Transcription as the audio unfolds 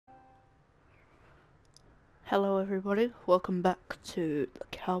Hello everybody, welcome back to the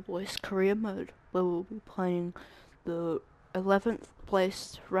Cowboys career mode, where we'll be playing the 11th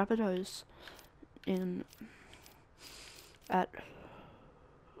placed Rabbitohs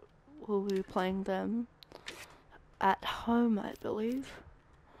we'll be playing them at home, I believe.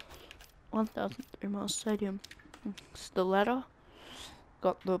 1003 Miles Stadium. It's the ladder.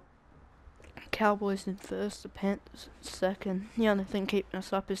 Got the Cowboys in first, the Panthers in second. The only thing keeping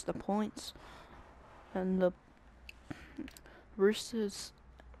us up is the points. And the Roosters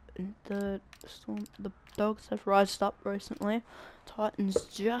in third. The Dogs have rised up recently. Titans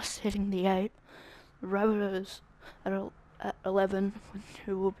just hitting the 8. The Rabbitohs at 11,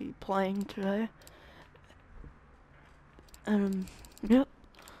 who will be playing today. Yep,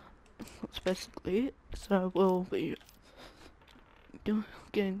 that's basically it. So we'll be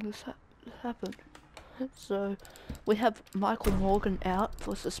getting this happen. So we have Michael Morgan out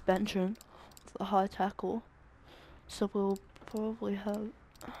for suspension of the high tackle. So we'll probably have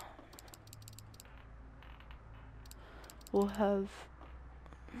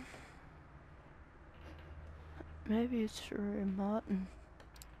maybe it's Martin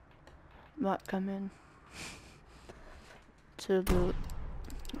might come in to the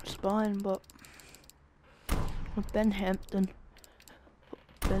spine, but with Ben Hampton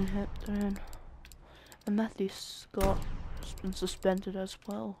in. And Matthew Scott has been suspended as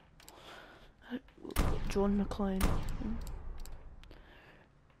well. Jordan McLean,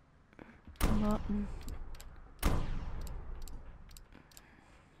 Martin,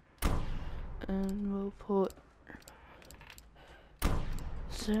 and we'll put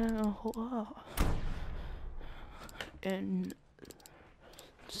Sarah and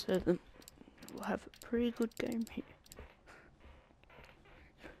so that we'll have a pretty good game here.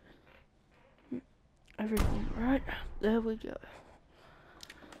 Everything right, there we go.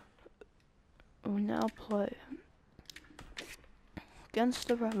 We now play against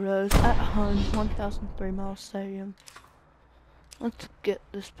the Rabbitohs at home, 1003 Miles Stadium. Let's get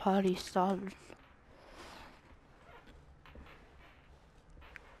this party started.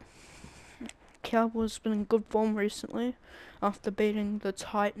 Cowboys been in good form recently after beating the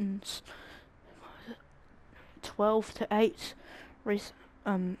Titans 12-8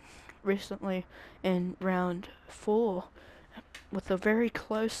 recently in round 4 with a very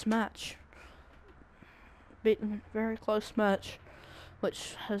close match. Beaten very close match,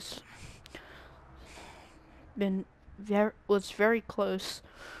 which has been was very close.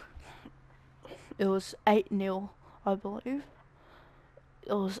 It was 8-0, I believe.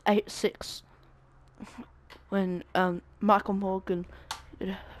 It was 8-6 when Michael Morgan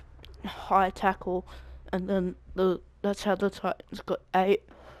did a high tackle, and then that's how the Titans got 8.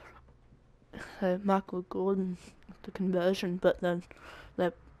 So Michael Gordon the conversion, but then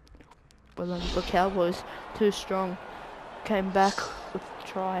the Cowboys, too strong, came back with a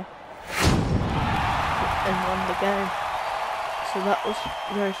try and won the game. So that was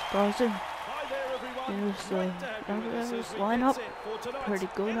very surprising. Here's the Rabbitohs lineup, pretty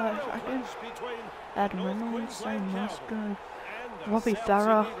good, I reckon. Adam Reynolds, Sam Musgrove, Robbie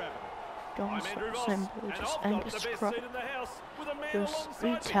Farah, John Sam Burgess, Angus Crow, there's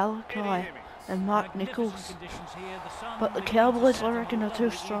Talakai and Mark Nichols. But the Cowboys, I reckon, are too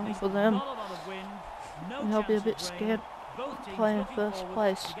strong for them. And they'll be a bit scared playing first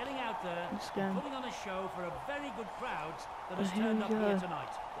place in this game. But here we go.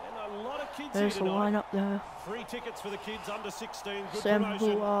 There's the lineup there. Sam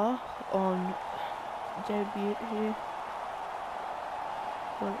Buar on debut here.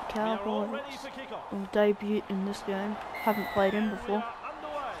 For the Cowboys will debut in this game. Haven't played him before.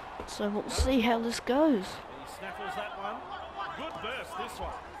 So we'll see how this goes.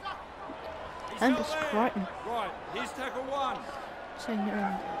 Angus Crichton. Right, here's tackle 1. Senior in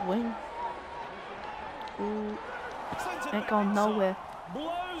the wing. Ooh. Ain't going nowhere.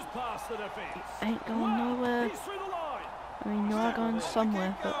 Blows past the defense. Ain't going nowhere. He's through the line. I mean, you are going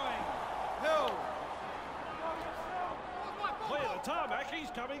somewhere, but clear the tarmac, he's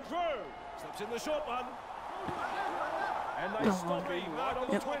coming through. Slips in the short one. And they stop him right on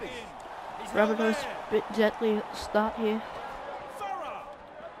the 20. Rabbitohs a bit deadly at the start here.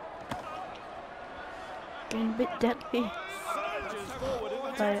 Getting a bit deadly.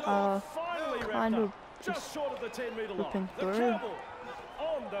 They are kind of just ripping through.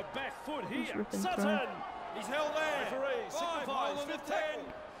 On the back foot here. Just ripping through. He's held there. 5, 10.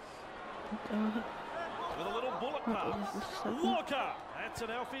 With a little bullet pass. Walker. That's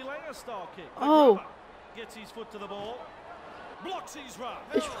an Alfie Langer style kick. Oh! Gets his foot to the ball. Blocks his run.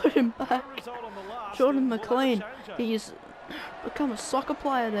 It's put him back. Jordan McLean. He's become a soccer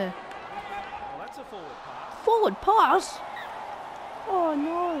player there. That's a forward pass. Forward pass? Oh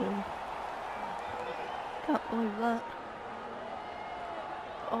no. Can't believe that.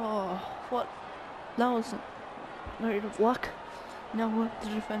 Oh, what? That wasn't very of luck. Now we have to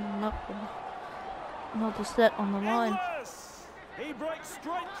defend another set on the line. He breaks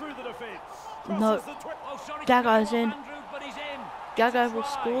straight through the defence. No. Gagai's in. Gagai will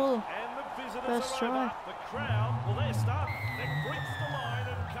score. First try. The crowd, well, they're starting. They breach the line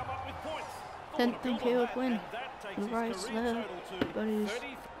and come up with points. Didn't think he would win the race there, but he's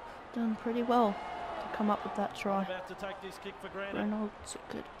done pretty well to come up with that try. About to take this kick for granted. Reynolds,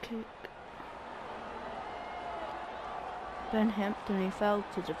 a good kick. Ben Hampton, he failed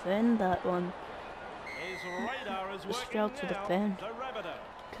to defend that one. His radar is Just working failed to now. defend.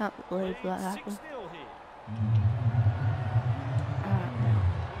 Can't believe that happened. Alright now.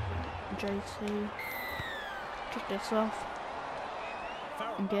 JC. Kick this off.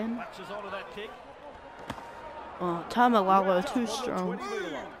 Again. Oh, Tamalalo too strong.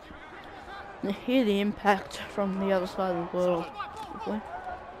 You hear the impact from the other side of the world.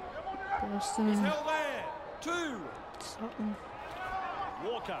 Something.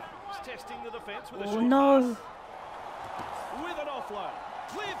 Walker is testing the defence with a Oh short no! pass. With an offload.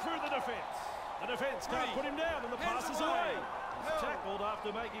 Cleared through the defence. The defence can't put him down and the pass is away. He's tackled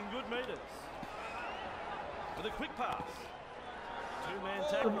after making good metres. With a quick pass. Two-man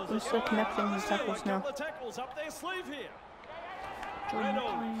tackle. We're still connecting the tackles now. Tackles up their sleeve here. Jordan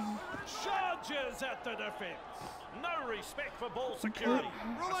Reynolds charges at the defence. No respect for ball security.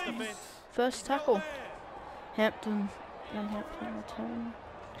 Defence. First tackle. Hampton. And Hampton return.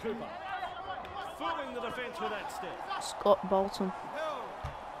 Cooper. Fooling the defence with that step. Scott Bolton.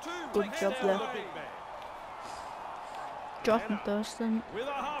 Good job there. Jonathan Thurston. With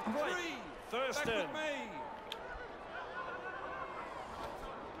a half break. Thurston.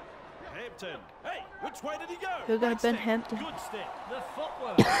 Hampton. Hey, which way did he go? Who got Ben Hampton? Good step. The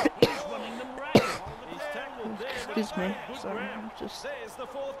footwork. He's running them round. He's tackled there. Excuse me. Good Sorry, ground. I'm just There's the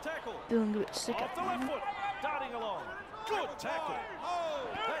fourth tackle. feeling a bit sick Off at the the left moment. foot. Darting along. Good tackle.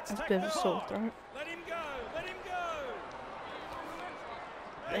 That's I've got a tackle sore five. throat. Let him go. Let him go.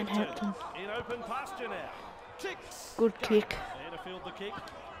 Ben Hampton. In open pasture now. Kicks. Good kick. There to field the kick.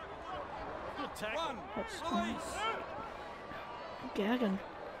 Good tackle. That's nice. Gagan.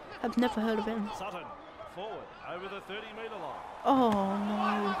 I've never heard of him. Sutton. Forward. Over the 30-metre line. Oh no.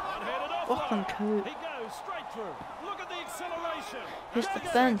 One-handed offload. Lachlan Coote. He goes straight through. Look at the acceleration. His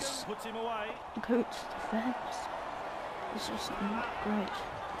defence. Puts him away. Coote's defence. This is not great.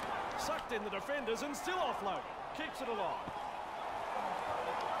 Sucked in the defenders and still offload. Keeps it alive.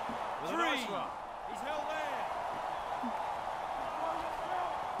 With a nice run. He's held there.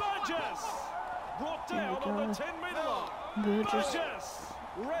 Burgess. Brought down on the 10-metre line. Burgess. Burgess.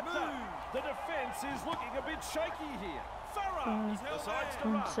 Wrapped up. The defence is looking a bit shaky here. Farah decides to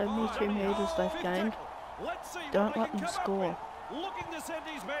run. 72 metres they've gained. Let's see Don't what let they them can come score. up with. Looking to send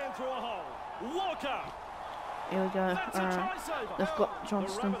his man through a hole. Walker. Here we go. That's a try saver. They've got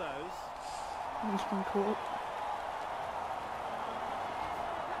Johnston. The Rabbitohs. He's been caught.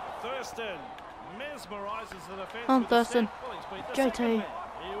 Thurston mesmerises the defence. On with a Thurston. step. Well, he's beat the JT. second man.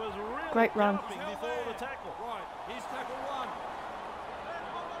 He was really Great run. galloping before the tackle. Right, he's tackle one.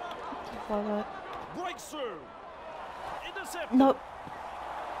 Breaks through. Intercepted. Nope.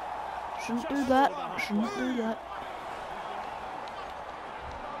 Shouldn't do that. Shouldn't do that.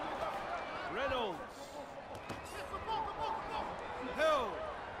 Reynolds.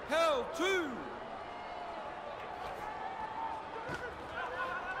 Held two.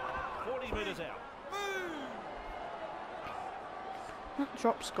 40 metres out.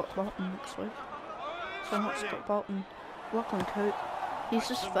 Drop Scott Bolton next week. So not Scott Bolton. Lachlan Coote. He's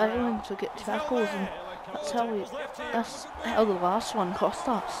just failing to get tackles, and that's how the last one cost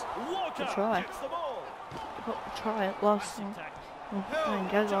us. The try. Got the try at last one. We're playing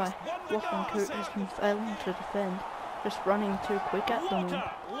Gagai. Lachlan Coote has been failing to defend. Just running too quick at them and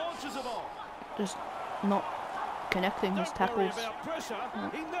just not connecting his tackles.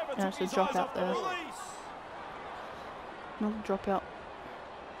 There's a drop out there. Another drop out.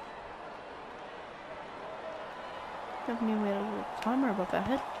 Never knew we had a little timer above our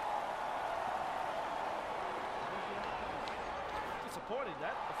head.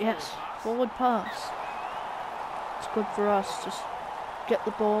 Yes, forward pass. It's good for us. Just get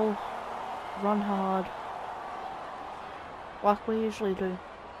the ball, run hard, like we usually do.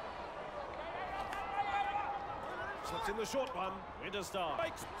 Slips in the short one. With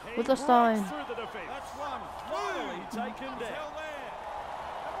a sign. That's one. Finally taken down.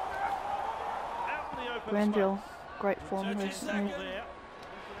 Out in the open Granville, space. great form Searching recently. tackle there.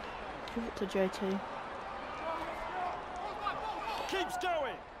 Give it to JT. Keeps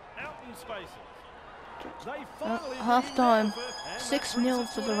going. Out in spaces. They Half time.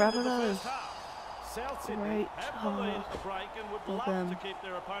 6-0 to the Rabbitohs. Great half. The break and would love to keep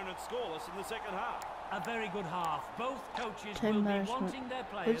their opponent scoreless in the second half. A very good half. Both coaches Team will management. be wanting their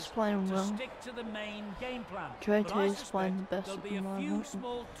players playing to well. stick to the main game plan. JT is playing the best there'll at be the a few moment.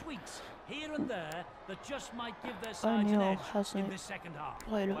 small tweaks here and there that just might give their side an O'Neill edge in hasn't this second half.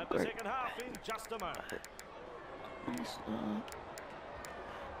 played We'll it have the great. second half in just a moment.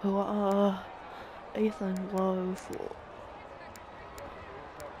 Ethan Lowe for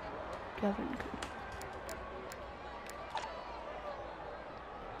Gavin.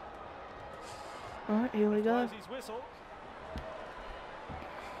 Alright, here we go. Blows his whistle.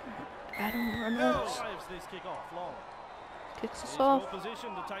 Adam Reynolds Drives this kick off long. kicks us He's off. well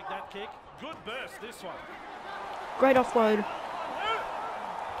positioned to take that kick. Good burst this one. Great offload.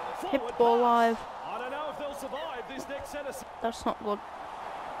 Hip Forward ball pass. live. I don't know if they'll survive this next set of. That's not good.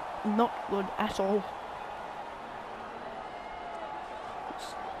 Not good at all.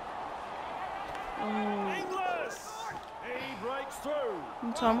 Oh, Inglis! He breaks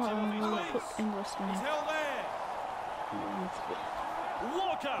through. time I'll put English He's in. held there.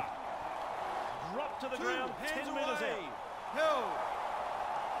 Walker! Dropped to the ground, 10 metres out. Hill!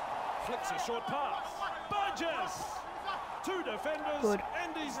 Flicks a short pass. Burgess! Two defenders, Good.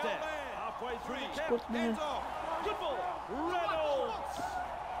 and he's dead. Halfway through the cap. Good there. Good ball. Reynolds!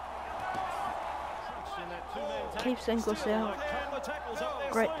 In that two-man tackle. Keeps English Still out. a couple of tackles up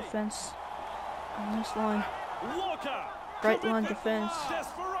their Great sleeve. defence on this line. Walker! Great line Commitment. defence.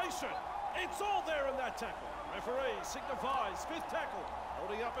 Desperation! It's all there in that tackle. Referee signifies fifth tackle,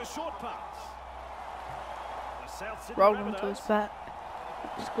 holding up a short pass. The South Sydney Rolled onto his Rabbitohs. back.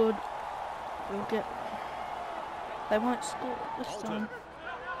 It's good. We'll get. They won't score this time.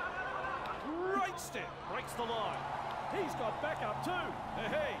 Great step, breaks the line. He's got backup too.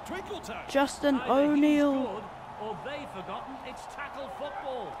 Hey, twinkle toe. Justin Either he's O'Neill. good or they've forgotten it's tackle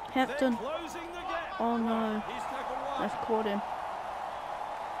football. Hampton. They're closing the gap. Oh no. He's tackled one. They've caught him.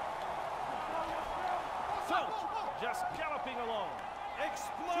 Felt just galloping along.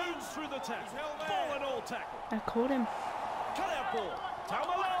 Explodes through the tackle. Ball and all tackle. They caught him. Cut out ball.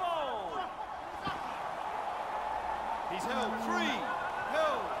 Taumalolo. He's held. Three.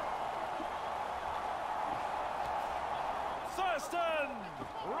 Held. Thurston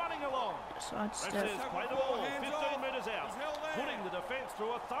running along. Side step. Says play the ball 15 metres out. Putting the defence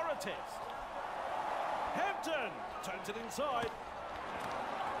through a thorough test. Hampton turns it inside.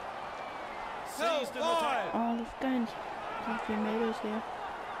 Seized in the tackle. Oh, they've gained a few metres here.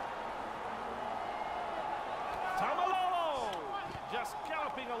 Taumalolo just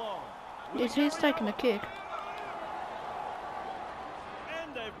galloping along. Yes, he's taking a kick.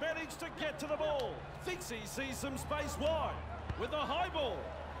 And they've managed to get to the ball. Thinks he sees some space wide with a high ball.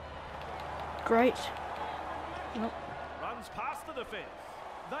 Great. Nope. Runs past the defence.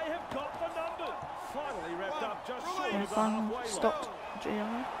 They have got the numbers. Finally wrapped up just short They of the finally halfway stopped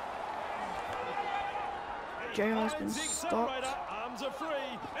line. GI. GI's been Zig stopped. Celebrator, arms are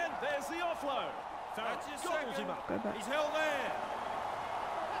free, and there's the offload. Farrell gobbles him up. Go back. He's held there.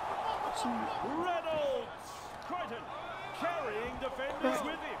 Reynolds. Creighton carrying defenders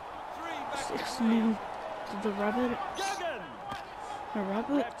with him. 6-0 to the Rabbits. Duggan. The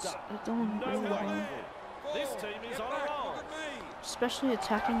Rabbits are doing No really one well. there. This team is on a roll. Especially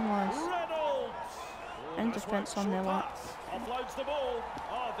attacking wise. Reynolds. And defence on their lap. pass. Offloads the ball.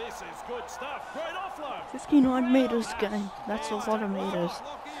 Oh, this is good stuff. Great offload. 59 metres gain. That's a lot of metres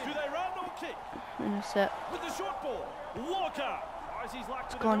Do they run or kick? in a set. With the short ball. Walker. Tries his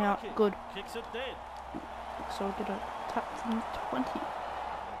luck with gone the out. kick. Good. Kicks it dead. So we'll get a tap from 20.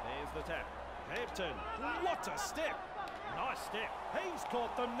 There's the tap. Hampton. What a step. Nice step. He's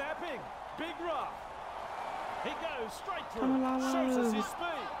caught them napping. Big rough. He goes straight through. Tamalalo. Shows us his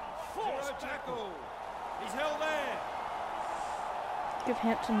speed. Forced tackle. He's held there. Give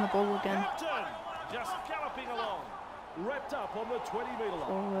Hampton the ball again. Hampton just galloping along. Wrapped up on the 20-metre line.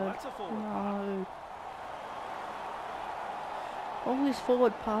 Forward. That's a forward. No. All these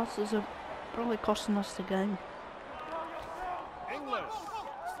forward passes are probably costing us the game. Inglis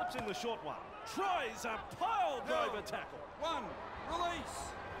slips in the short one. Tries a pile driver tackle. One. Release.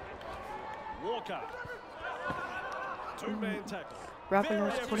 Walker. Two-man tackle.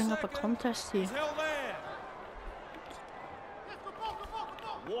 Rabbitohs putting up a contest here. He's held there.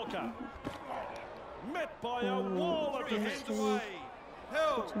 Walker. Met by a wall of yes, defence he away.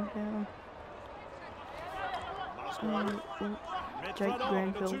 Held. puts him down. Met Jake front on,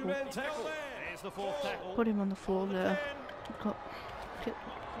 the Granville two-man tackle. There's the fourth tackle. put him on the floor there. Got kicked.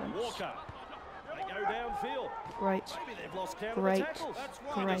 Walker. They go downfield. Great. Maybe they've lost count Great. of the tackles. That's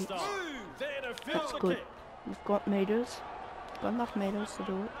Great. There to fill That's the good. kick. We've got meters. Got enough meters to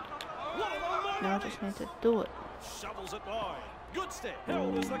do it. Now I just need to do it. Shovels it wide. Good step.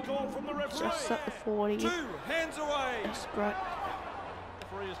 Held is the call from the referee. Just at the 40. 2 hands away. That's great.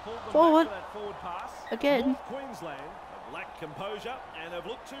 Referee has pulled them Forward. back for that forward pass. Again. North Queensland have lacked composure and have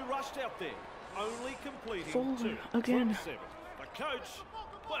looked too rushed out there. Only completing Forward 2 again. from 7. The coach,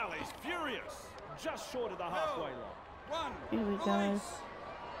 well, he's furious. Just short of the halfway line. Here we go.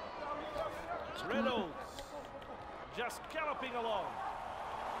 Reynolds just galloping along.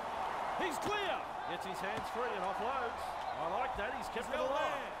 He's clear. Gets his hands free and offloads. I like that. He's kept it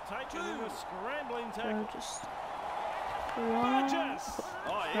alive. Taken in a scrambling tackle. Just run. Burgess.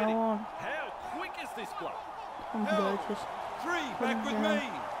 Oh, Go Eddie. on. How quick is this bloke? I'm Burgess. 3 Put him back with down. me.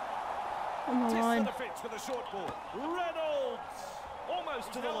 On the Test the line. defence with a short ball. Reynolds.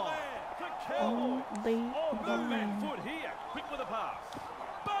 Almost to the line. The On Cowboys. the Oh, good man line. foot here. Quick with a pass.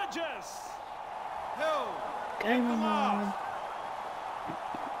 Burgess. Held. Game on the line.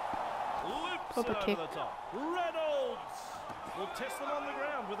 Loops Proper it over kick. the top. Reynolds will test them on the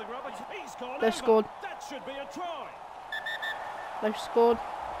ground with a grubber. He's gone They've over. scored. That should be a try. They've scored.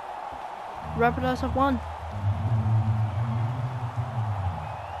 Rabbitohs have won.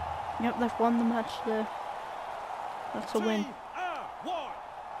 Yep, they've won the match there. That's a win.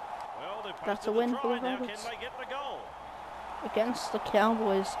 Well, they've That's a posted win the for try. the Now can Rabbits. they get the goal? Against the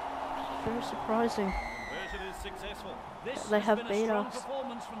Cowboys. Very surprising. Version is successful. This They has have been a beat strong us.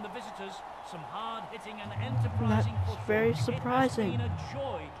 performance from the visitors. Some hard-hitting and enterprising That's football. very surprising. It has been a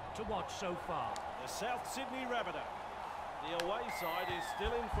joy to watch so far. The South Sydney Rabbitohs. The away side is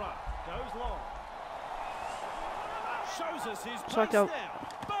still in front. Goes long. Shows us his Looks like pace now.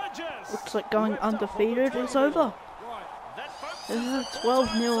 Burgess. Looks like going Whipped up on the undefeated is 20. over. Right. That, folks, is the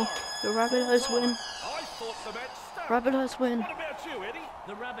 12-0. time. The Rabbitohs win. I thought the match started. Rabbitohs win. What about you, Eddie?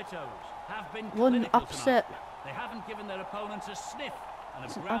 The Rabbitohs have been One clinical upset. tonight. They haven't given their opponents a sniff and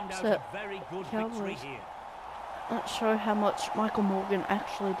It's have an ground out upset. a very good Cowboys. victory here. Let's show how much Michael Morgan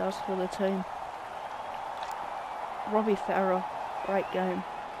actually does for the team. Robbie Farah, great game.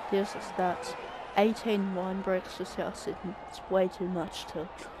 Here's the stats. 18 line breaks for South Sydney. It's way too much to...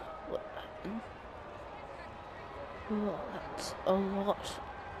 Oh, that's a lot.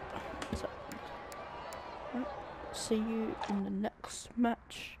 So, right, see you in the next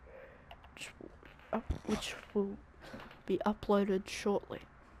match, which will be uploaded shortly.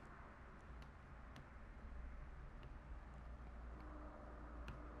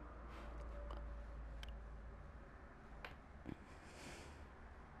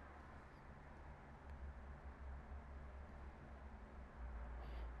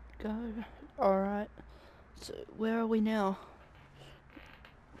 Go. Alright. So, where are we now?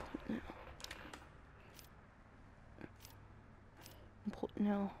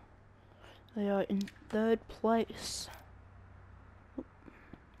 Now, they are in 3rd place.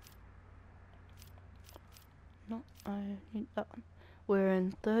 No, I need that one. We're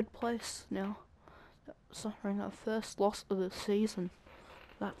in 3rd place now, suffering our first loss of the season.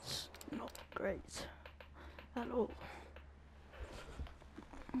 That's not great at all.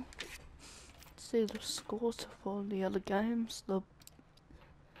 See the scores for the other games. The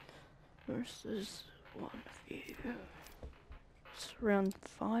versus one few. It's round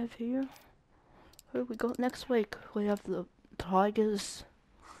 5 here. Who we got next week? We have the Tigers,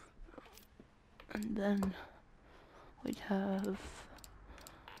 and then we have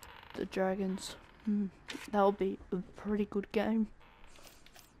the Dragons. That'll be a pretty good game.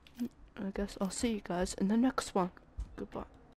 I guess I'll see you guys in the next one. Goodbye.